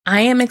I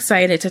am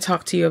excited to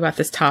talk to you about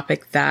this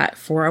topic that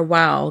for a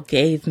while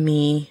gave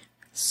me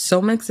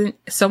so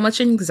much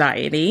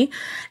anxiety,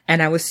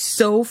 and I was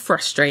so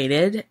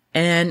frustrated.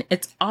 And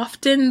it's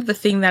often the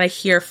thing that I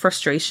hear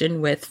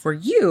frustration with for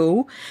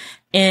you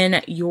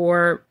in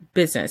your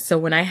business. So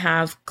when I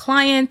have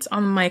clients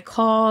on my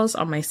calls,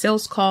 on my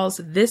sales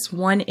calls, this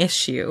one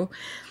issue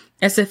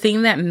is the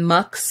thing that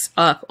mucks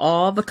up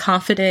all the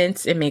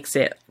confidence. It makes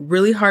it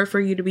really hard for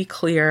you to be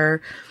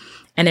clear,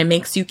 and it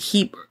makes you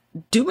keep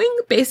doing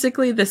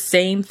basically the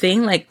same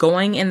thing, like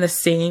going in the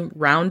same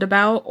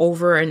roundabout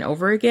over and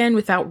over again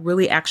without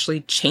really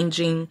actually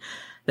changing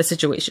the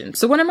situation.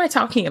 So what am I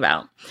talking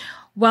about?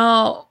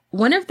 Well,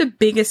 one of the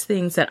biggest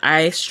things that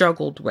I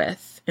struggled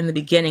with in the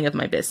beginning of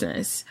my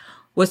business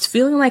was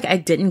feeling like I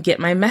didn't get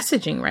my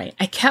messaging right.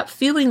 I kept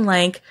feeling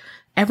like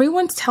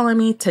everyone's telling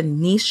me to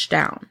niche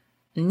down,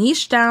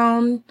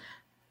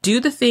 do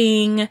the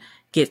thing,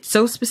 get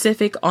so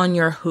specific on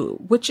your who,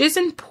 which is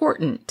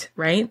important,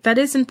 right? That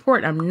is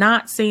important. I'm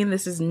not saying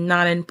this is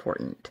not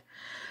important.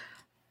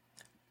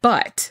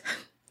 But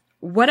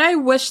what I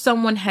wish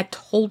someone had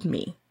told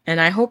me,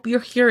 and I hope you're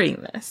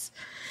hearing this,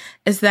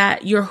 is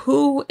that your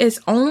who is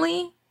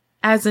only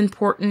as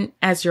important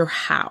as your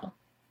how,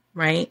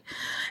 right?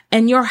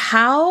 And your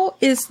how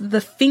is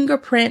the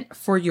fingerprint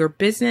for your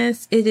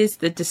business. It is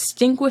the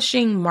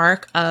distinguishing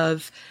mark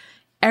of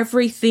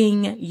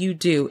everything you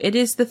do. It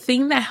is the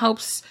thing that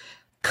helps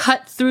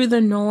cut through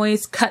the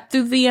noise, cut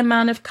through the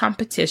amount of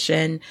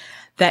competition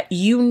that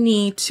you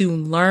need to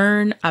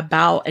learn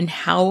about and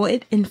how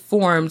it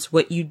informs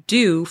what you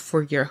do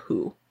for your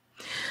who.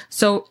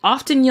 So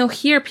often you'll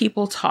hear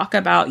people talk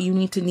about you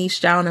need to niche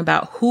down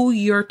about who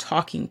you're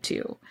talking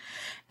to.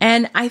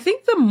 And I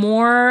think the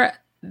more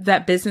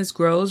that business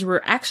grows,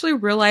 we're actually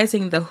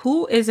realizing the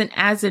who isn't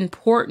as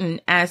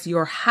important as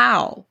your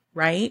how,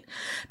 right?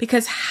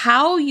 Because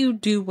how you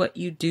do what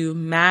you do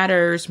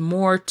matters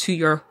more to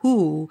your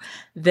who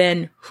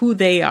than who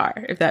they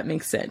are, if that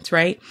makes sense,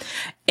 right?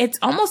 It's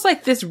almost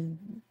like this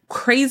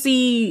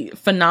crazy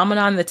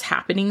phenomenon that's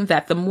happening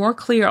that the more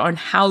clear on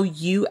how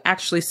you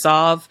actually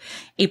solve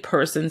a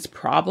person's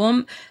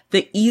problem,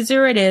 the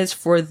easier it is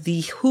for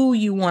the who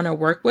you want to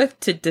work with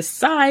to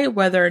decide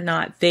whether or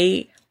not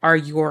they are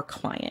your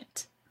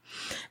client.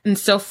 And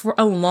so for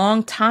a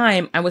long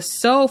time, I was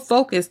so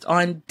focused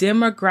on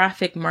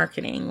demographic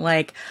marketing,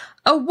 like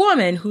a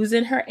woman who's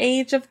in her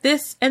age of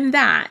this and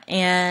that,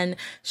 and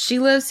she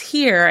lives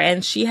here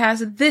and she has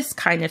this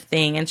kind of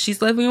thing, and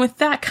she's living with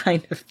that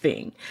kind of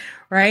thing,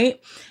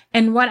 right?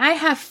 And what I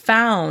have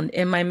found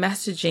in my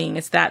messaging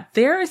is that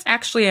there is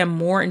actually a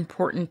more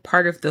important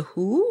part of the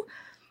who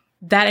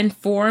that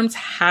informs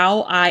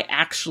how I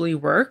actually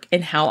work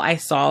and how I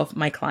solve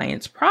my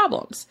clients'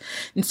 problems.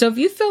 And so if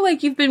you feel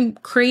like you've been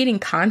creating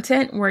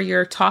content where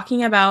you're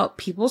talking about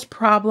people's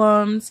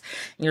problems,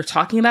 and you're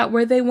talking about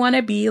where they want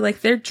to be,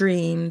 like their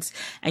dreams,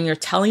 and you're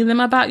telling them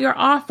about your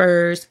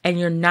offers, and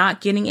you're not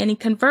getting any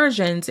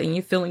conversions, and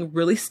you're feeling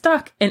really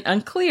stuck and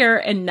unclear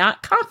and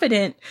not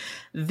confident,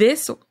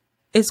 this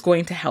is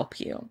going to help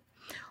you.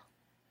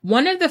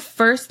 One of the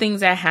first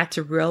things I had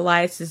to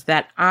realize is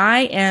that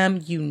I am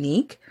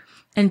unique.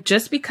 And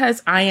just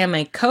because I am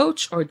a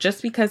coach, or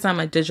just because I'm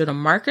a digital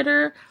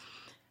marketer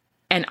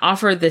and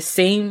offer the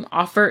same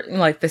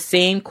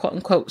quote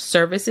unquote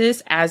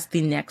services as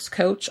the next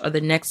coach or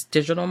the next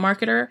digital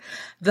marketer,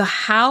 the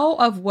how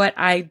of what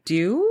I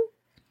do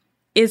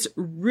is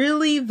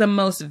really the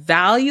most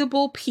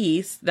valuable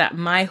piece that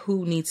my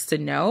who needs to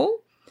know.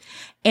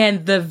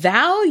 And the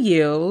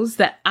values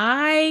that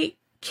I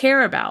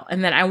care about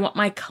and that I want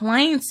my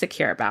clients to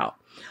care about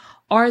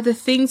are the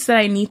things that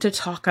I need to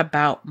talk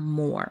about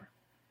more.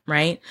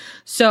 Right?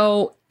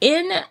 So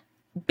in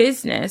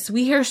business,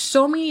 we hear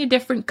so many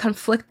different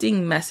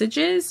conflicting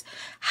messages.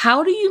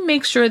 How do you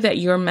make sure that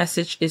your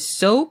message is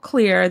so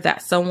clear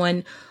that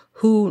someone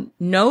who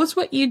knows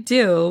what you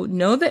do,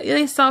 know that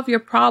they solve your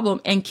problem,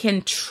 and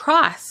can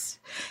trust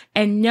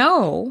and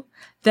know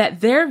that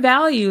their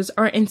values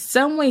are in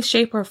some way,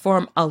 shape, or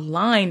form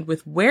aligned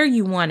with where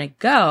you want to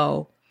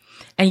go,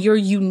 and your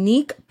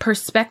unique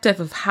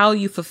perspective of how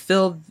you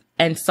fulfill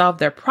and solve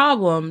their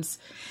problems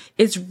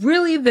is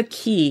really the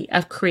key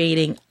of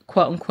creating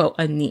quote unquote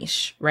a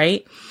niche,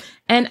 right?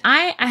 And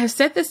I have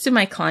said this to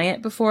my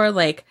client before,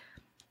 like,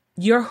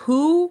 your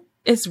who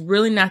is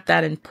really not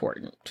that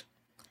important.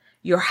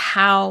 Your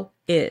how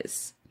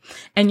is.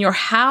 And your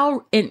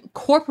how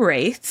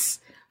incorporates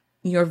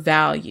your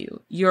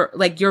value, your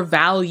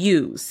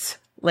values.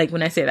 Like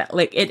when I say that,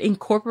 like it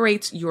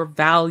incorporates your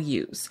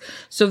values.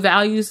 So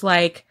values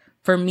like,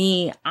 for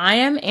me, I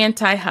am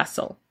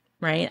anti-hustle.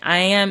 Right? I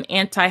am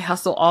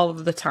anti-hustle all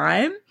of the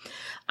time.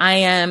 I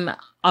am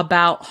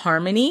about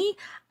harmony.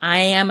 I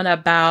am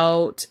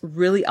about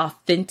really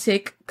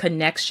authentic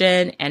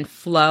connection and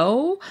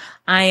flow.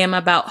 I am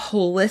about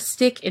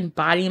holistic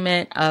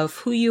embodiment of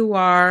who you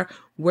are,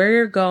 where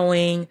you're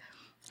going.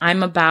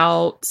 I'm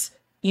about,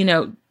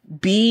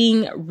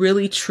 being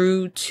really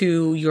true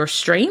to your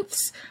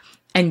strengths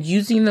and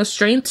using those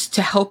strengths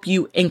to help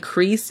you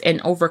increase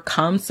and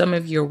overcome some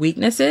of your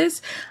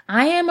weaknesses.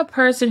 I am a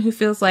person who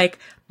feels like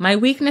my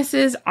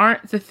weaknesses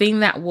aren't the thing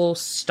that will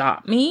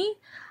stop me.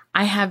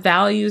 I have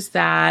values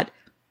that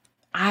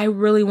I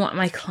really want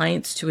my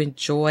clients to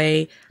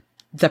enjoy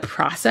the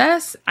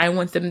process. I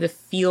want them to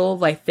feel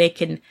like they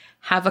can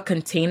have a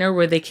container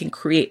where they can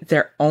create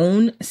their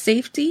own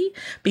safety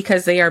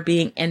because they are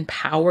being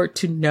empowered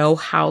to know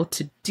how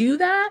to do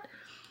that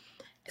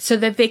so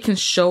that they can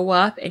show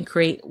up and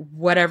create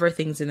whatever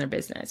things in their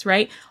business,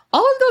 right?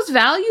 All of those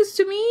values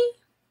to me,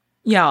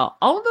 y'all,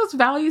 all of those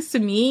values to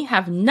me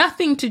have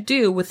nothing to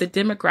do with the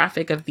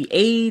demographic of the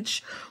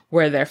age,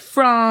 where they're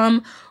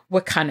from,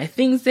 what kind of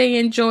things they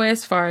enjoy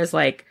as far as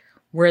like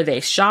where they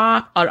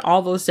shop, on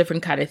all those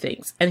different kind of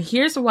things. And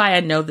here's why I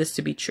know this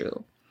to be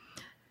true.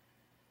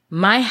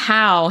 My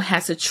how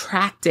has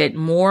attracted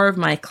more of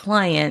my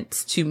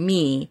clients to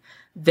me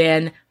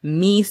than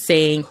me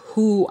saying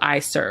who I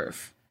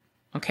serve.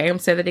 Okay, I'm gonna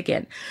say that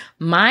again.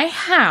 My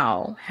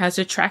how has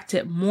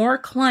attracted more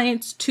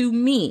clients to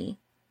me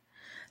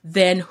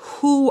than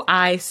who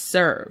I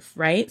serve,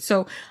 right?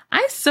 So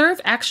I serve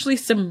actually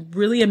some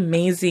really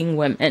amazing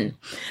women.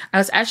 I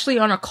was actually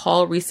on a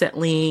call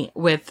recently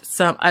with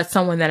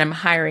someone that I'm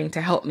hiring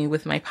to help me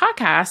with my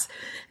podcast,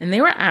 and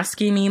they were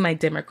asking me my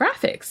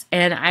demographics.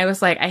 And I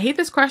was like, I hate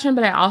this question,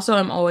 but I also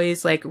am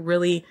always like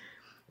really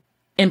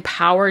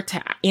empowered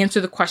to answer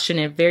the question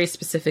in a very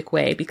specific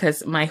way,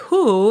 because my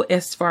who,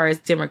 as far as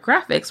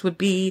demographics, would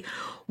be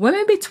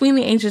women between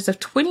the ages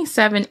of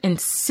 27 and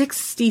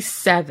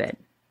 67.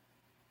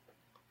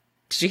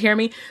 Did you hear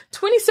me?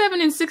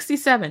 27 and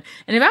 67.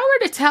 And if I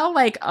were to tell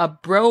like a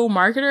bro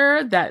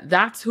marketer that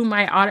that's who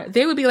my audience,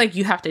 they would be like,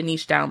 you have to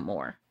niche down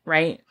more,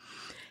 right?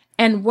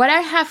 And what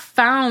I have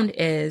found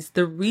is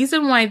the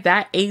reason why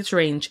that age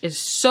range is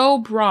so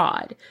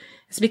broad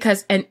is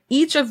because in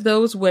each of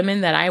those women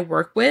that I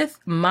work with,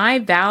 my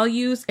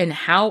values and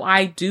how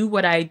I do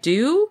what I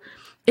do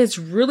is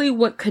really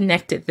what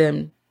connected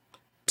them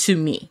to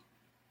me.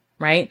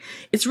 Right?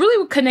 It's really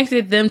what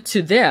connected them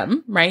to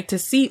them, right? To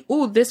see,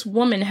 oh, this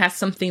woman has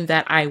something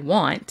that I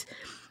want.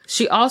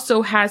 She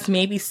also has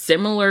maybe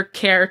similar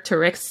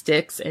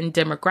characteristics and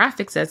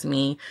demographics as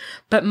me.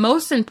 But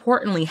most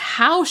importantly,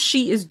 how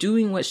she is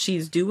doing what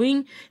she's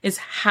doing is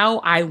how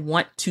I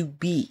want to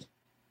be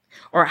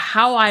or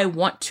how I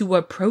want to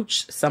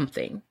approach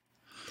something.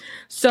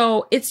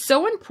 So it's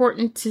so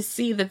important to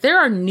see that there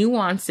are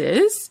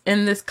nuances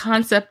in this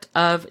concept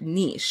of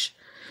niche.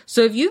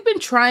 So if you've been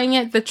trying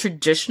it the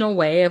traditional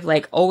way of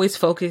like always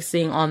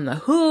focusing on the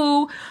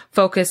who,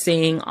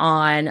 focusing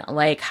on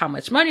like how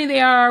much money they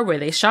are, where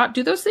they shop,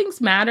 do those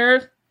things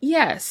matter?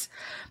 Yes.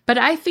 But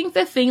I think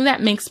the thing that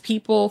makes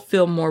people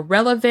feel more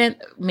relevant,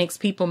 makes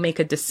people make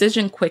a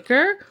decision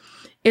quicker,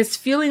 is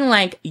feeling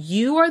like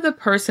you are the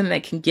person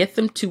that can get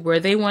them to where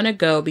they want to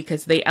go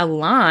because they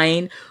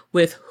align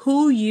with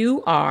who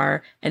you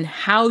are and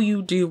how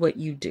you do what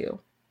you do.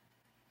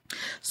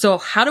 So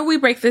how do we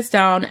break this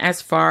down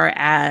as far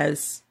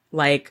as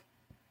like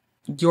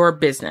your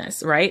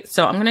business, right?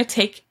 So I'm going to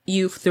take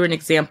you through an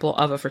example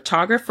of a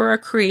photographer, a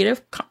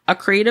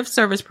creative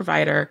service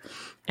provider,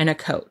 and a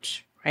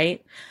coach,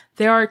 right?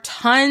 There are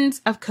tons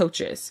of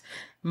coaches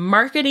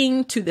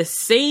marketing to the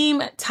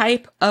same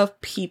type of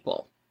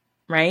people,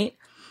 right?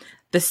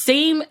 The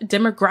same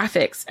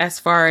demographics as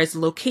far as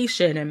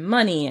location and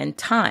money and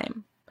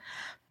time.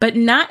 But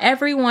not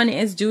everyone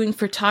is doing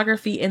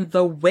photography in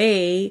the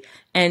way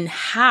and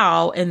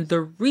how and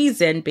the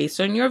reason based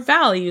on your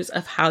values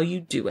of how you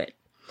do it.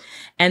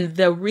 And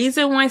the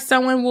reason why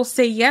someone will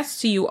say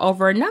yes to you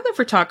over another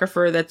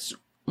photographer that's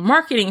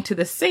marketing to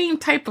the same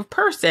type of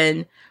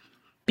person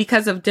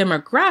because of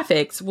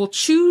demographics will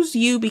choose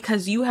you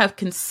because you have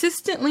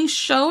consistently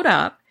showed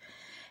up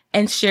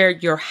and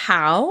shared your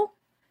how,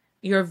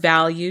 your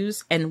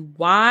values, and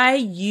why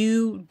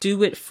you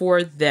do it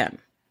for them.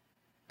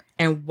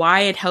 And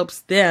why it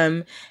helps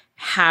them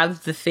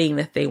have the thing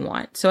that they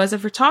want. So as a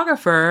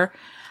photographer,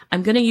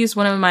 I'm going to use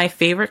one of my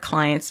favorite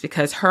clients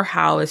because her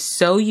how is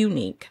so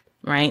unique,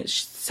 right?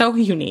 So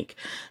unique.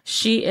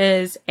 She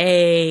is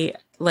a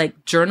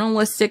like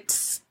journalistic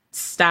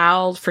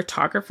styled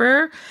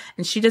photographer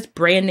and she does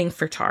branding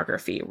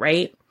photography,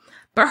 right?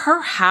 But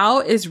her how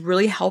is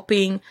really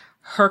helping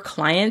her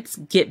clients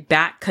get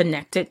back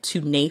connected to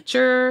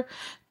nature,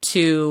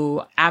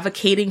 to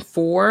advocating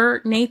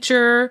for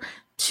nature,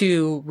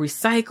 to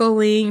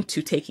recycling,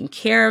 to taking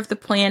care of the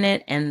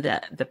planet and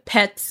the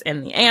pets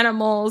and the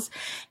animals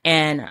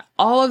and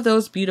all of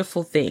those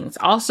beautiful things.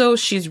 Also,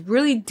 she's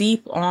really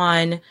deep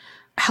on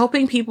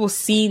helping people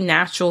see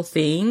natural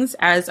things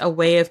as a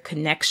way of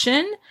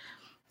connection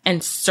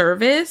and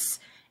service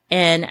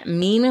and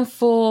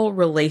meaningful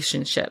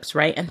relationships,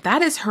 right? And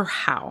that is her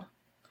how.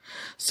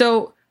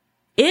 So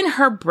in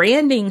her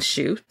branding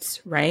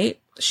shoots, right,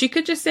 she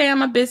could just say,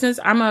 I'm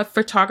a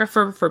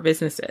photographer for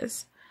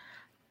businesses.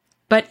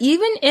 But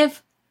even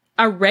if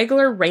a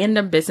regular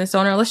random business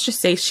owner, let's just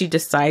say she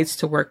decides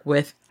to work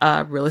with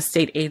a real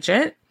estate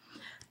agent,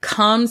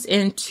 comes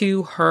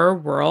into her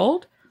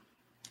world,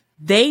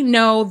 they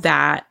know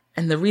that,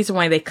 and the reason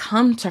why they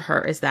come to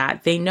her is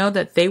that they know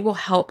that they will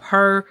help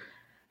her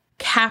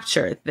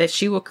capture, that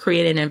she will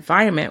create an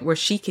environment where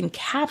she can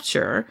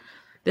capture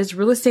this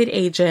real estate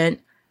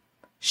agent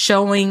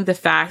showing the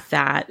fact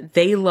that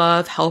they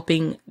love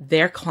helping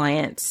their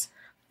clients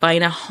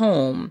find a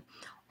home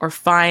or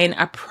find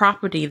a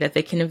property that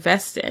they can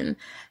invest in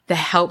that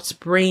helps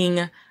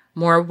bring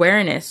more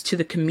awareness to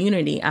the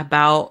community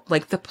about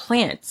like the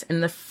plants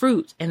and the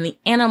fruit and the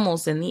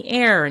animals in the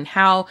air and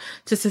how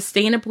to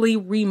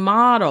sustainably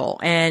remodel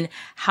and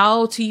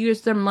how to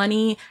use their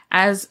money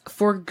as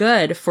for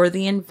good for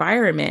the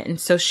environment.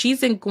 And so she's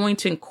going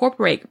to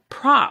incorporate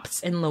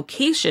props and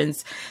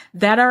locations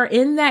that are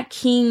in that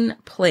keen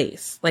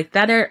place, like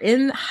that are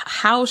in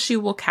how she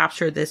will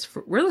capture this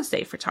real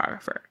estate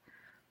photographer.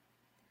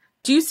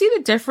 Do you see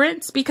the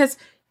difference? Because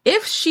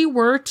if she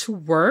were to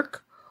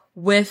work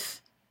with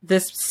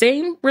this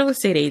same real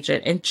estate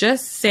agent and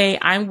just say,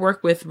 I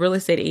work with real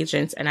estate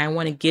agents and I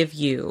want to give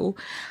you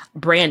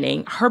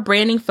branding, her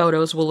branding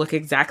photos will look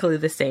exactly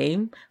the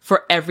same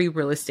for every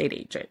real estate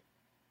agent.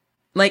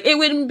 Like it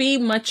wouldn't be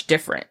much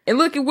different. It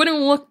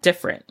wouldn't look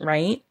different,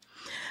 right?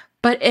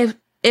 But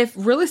if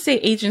real estate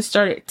agents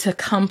started to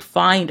come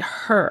find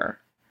her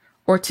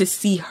or to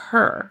see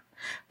her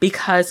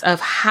because of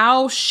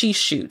how she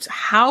shoots,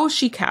 how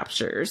she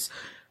captures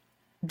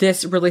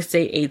this real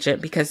estate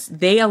agent, because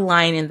they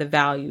align in the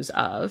values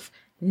of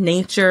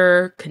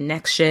nature,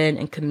 connection,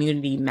 and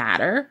community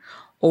matter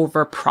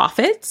over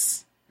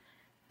profits.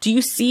 Do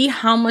you see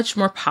how much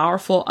more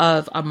powerful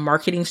of a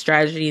marketing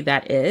strategy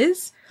that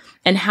is?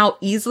 And how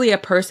easily a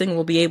person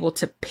will be able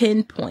to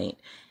pinpoint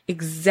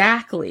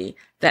exactly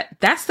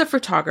that's the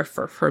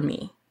photographer for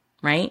me,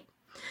 right?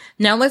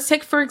 Now let's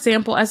take, for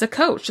example, as a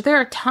coach, there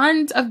are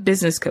tons of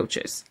business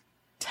coaches,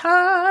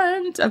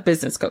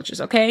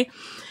 okay?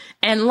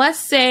 And let's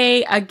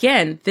say,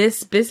 again,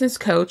 this business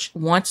coach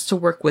wants to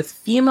work with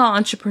female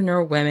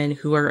entrepreneur women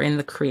who are in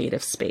the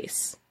creative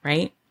space,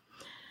 right?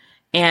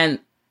 And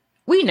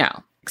we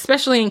know,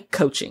 especially in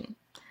coaching,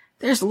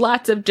 there's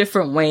lots of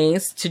different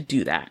ways to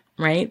do that,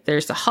 right?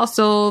 There's the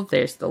hustle,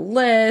 there's the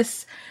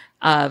list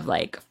of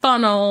like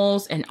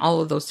funnels and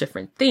all of those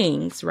different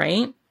things,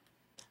 right?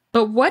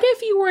 But what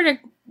if you were to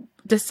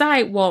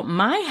decide, well,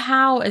 my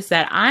how is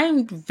that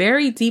I'm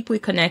very deeply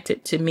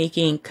connected to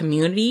making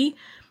community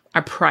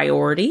a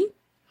priority.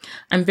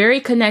 I'm very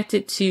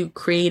connected to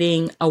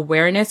creating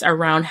awareness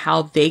around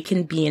how they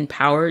can be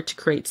empowered to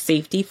create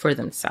safety for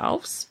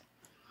themselves.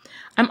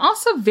 I'm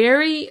also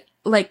very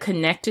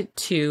connected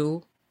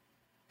to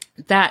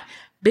that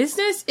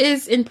business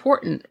is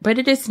important, but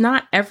it is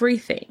not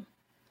everything.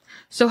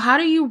 So how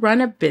do you run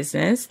a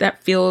business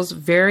that feels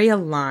very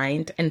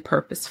aligned and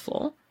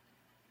purposeful?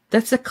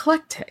 That's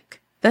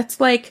eclectic. That's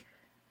like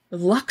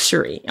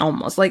luxury,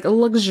 almost like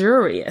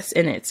luxurious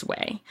in its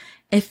way.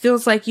 It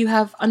feels like you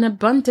have an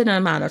abundant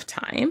amount of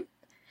time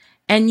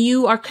and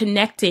you are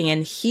connecting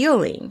and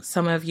healing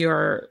some of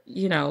your,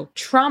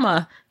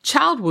 trauma,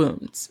 child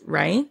wounds,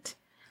 right?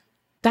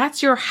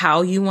 That's your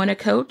how you want to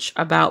coach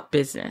about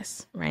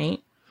business,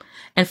 right?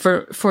 And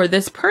for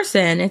this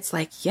person, it's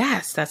like,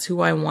 yes, that's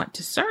who I want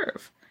to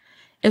serve.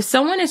 If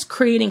someone is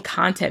creating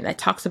content that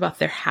talks about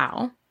their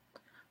how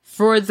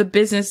for the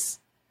business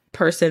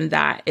person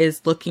that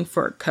is looking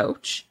for a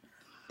coach,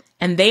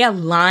 and they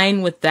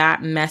align with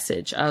that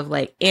message of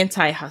like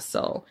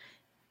anti-hustle,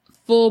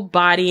 full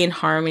body and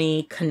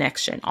harmony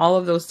connection, all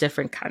of those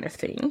different kind of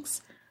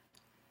things,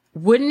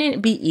 wouldn't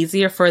it be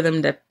easier for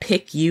them to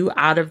pick you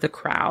out of the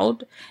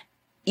crowd,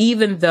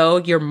 even though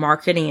you're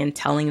marketing and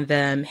telling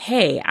them,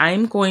 hey,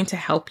 I'm going to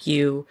help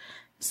you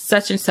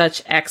such and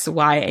such X,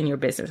 Y in your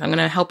business. I'm going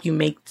to help you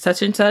make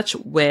such and such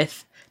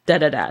with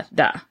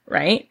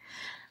right?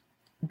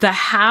 The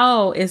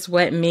how is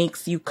what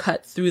makes you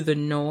cut through the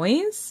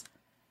noise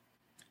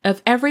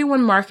of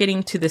everyone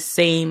marketing to the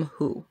same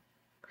who.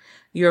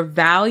 Your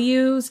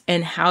values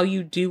and how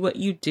you do what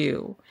you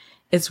do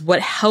is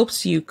what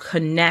helps you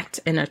connect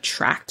and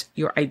attract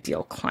your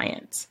ideal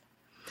clients.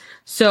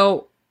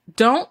 So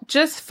don't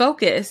just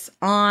focus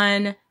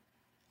on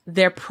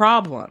their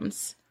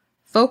problems.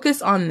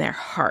 Focus on their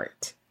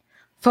heart.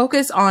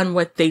 Focus on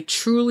what they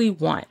truly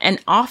want.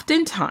 And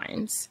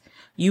oftentimes,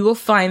 you will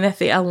find that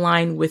they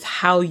align with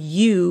how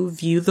you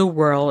view the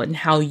world and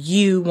how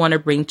you want to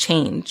bring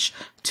change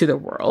to the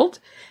world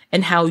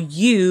and how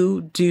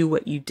you do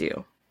what you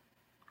do.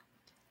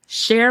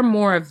 Share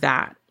more of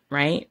that,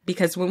 right?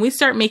 Because when we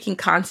start making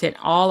content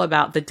all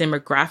about the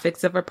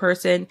demographics of a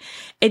person,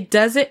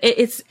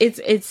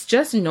 it's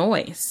just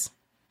noise.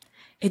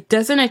 It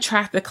doesn't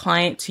attract the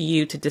client to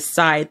you to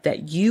decide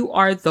that you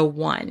are the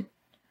one.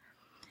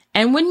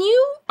 And when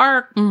you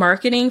are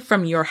marketing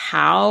from your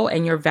how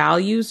and your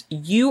values,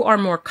 you are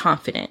more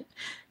confident.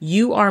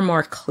 You are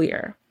more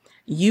clear.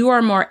 You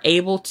are more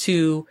able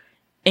to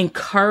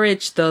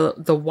encourage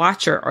the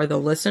watcher or the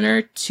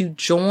listener to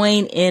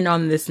join in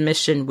on this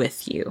mission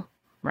with you,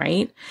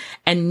 right?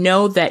 And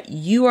know that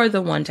you are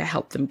the one to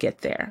help them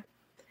get there.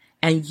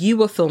 and you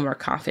will feel more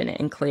confident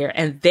and clear,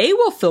 and they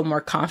will feel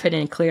more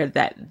confident and clear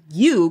that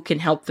you can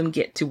help them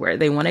get to where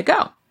they want to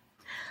go.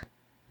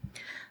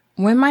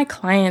 When my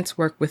clients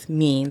work with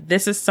me,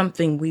 this is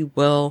something we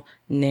will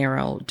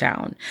narrow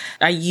down.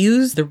 I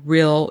use the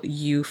Real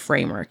You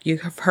framework. You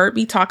have heard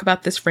me talk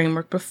about this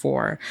framework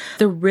before.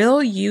 The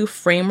Real You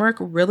framework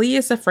really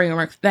is a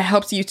framework that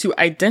helps you to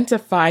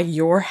identify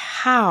your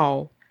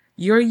how,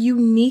 your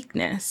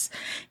uniqueness,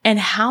 and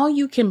how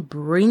you can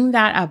bring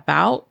that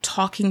about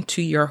talking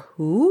to your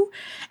who,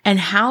 and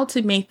how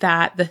to make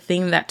that the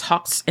thing that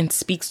talks and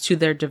speaks to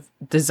their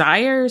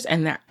desires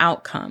and their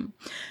outcome.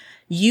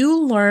 You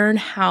learn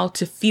how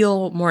to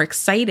feel more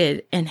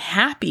excited and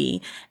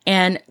happy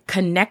and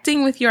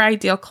connecting with your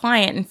ideal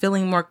client and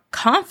feeling more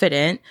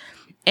confident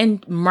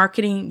in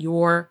marketing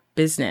your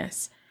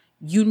business.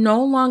 You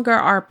no longer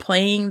are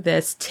playing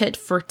this tit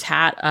for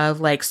tat of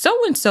like,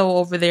 so-and-so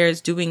over there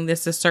is doing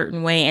this a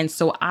certain way, and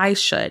so I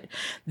should.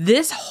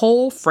 This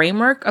whole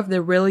framework of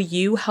the Real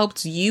You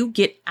helps you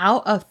get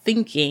out of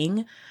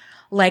thinking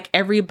like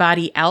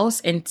everybody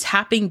else and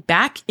tapping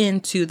back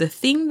into the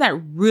thing that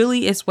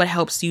really is what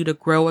helps you to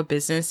grow a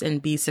business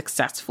and be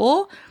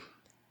successful.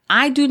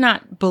 I do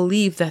not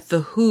believe that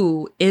the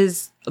who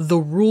is the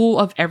rule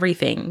of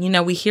everything. You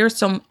know, we hear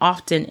so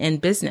often in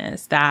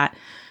business that,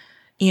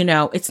 you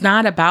know, it's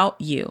not about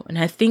you. And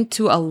I think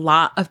to a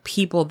lot of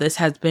people, this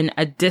has been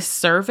a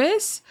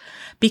disservice,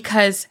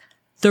 because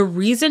the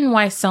reason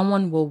why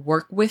someone will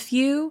work with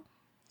you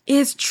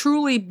is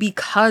truly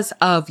because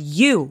of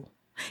you.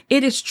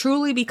 It is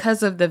truly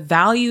because of the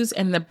values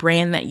and the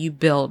brand that you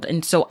build.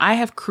 And so I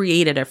have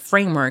created a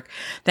framework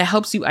that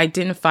helps you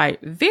identify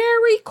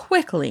very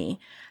quickly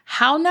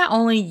how not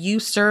only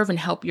you serve and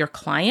help your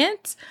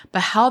clients,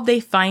 but how they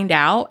find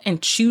out and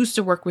choose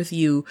to work with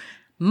you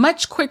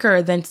much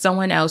quicker than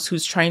someone else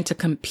who's trying to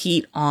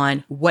compete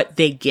on what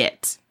they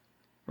get,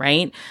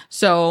 right?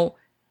 So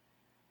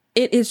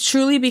it is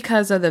truly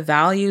because of the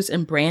values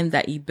and brand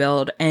that you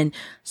build. And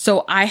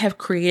so I have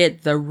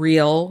created the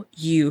Real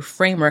You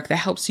framework that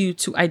helps you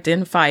to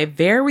identify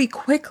very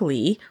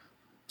quickly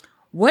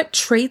what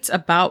traits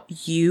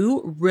about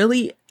you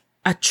really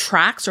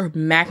attracts or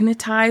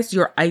magnetize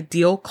your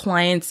ideal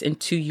clients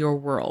into your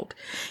world.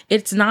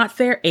 It's not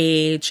their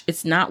age.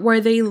 It's not where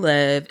they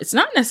live. It's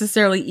not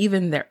necessarily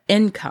even their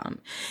income.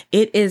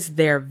 It is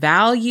their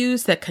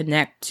values that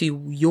connect to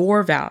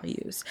your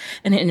values.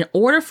 And in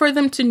order for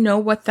them to know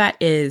what that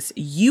is,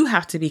 you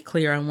have to be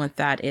clear on what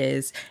that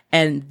is,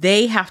 and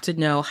they have to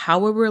know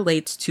how it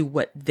relates to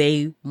what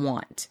they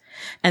want.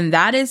 And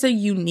that is a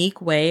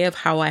unique way of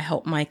how I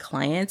help my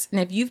clients.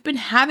 And if you've been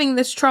having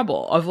this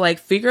trouble of like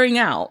figuring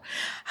out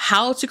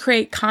how to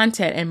create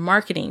content and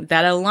marketing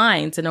that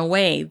aligns in a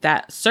way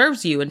that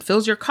serves you and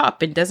fills your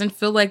cup and doesn't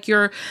feel like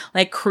you're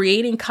like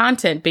creating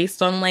content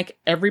based on like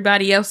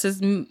everybody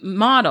else's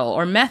model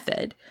or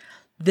method,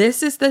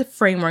 this is the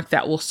framework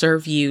that will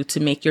serve you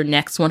to make your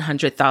next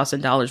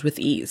 $100,000 with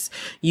ease.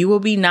 You will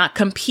be not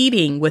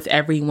competing with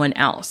everyone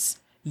else.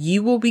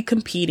 You will be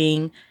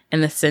competing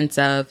in the sense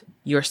of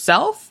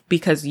yourself,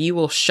 because you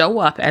will show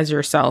up as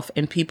yourself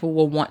and people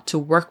will want to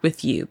work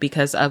with you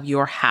because of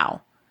your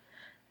how.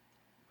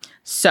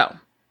 So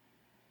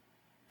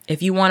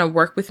if you want to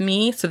work with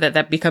me so that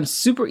that becomes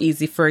super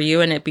easy for you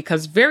and it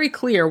becomes very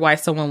clear why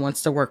someone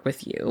wants to work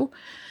with you,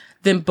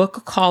 then book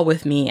a call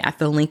with me at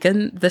the link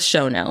in the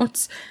show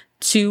notes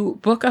to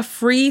book a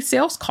free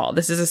sales call.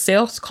 This is a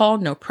sales call,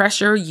 no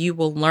pressure. You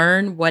will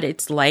learn what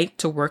it's like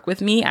to work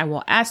with me. I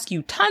will ask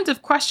you tons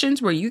of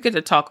questions where you get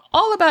to talk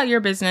all about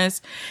your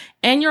business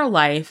and your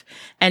life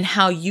and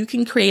how you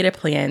can create a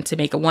plan to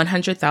make a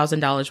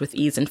 $100,000 with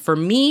ease. And for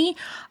me,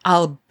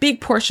 a big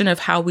portion of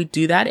how we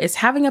do that is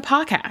having a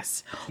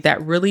podcast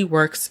that really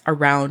works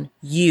around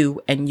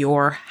you and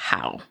your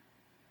how.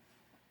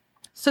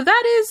 So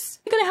that is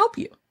going to help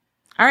you.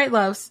 All right,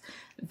 loves,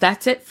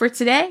 that's it for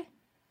today.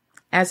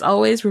 As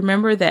always,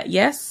 remember that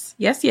yes,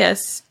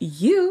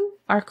 you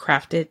are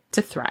crafted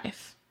to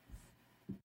thrive.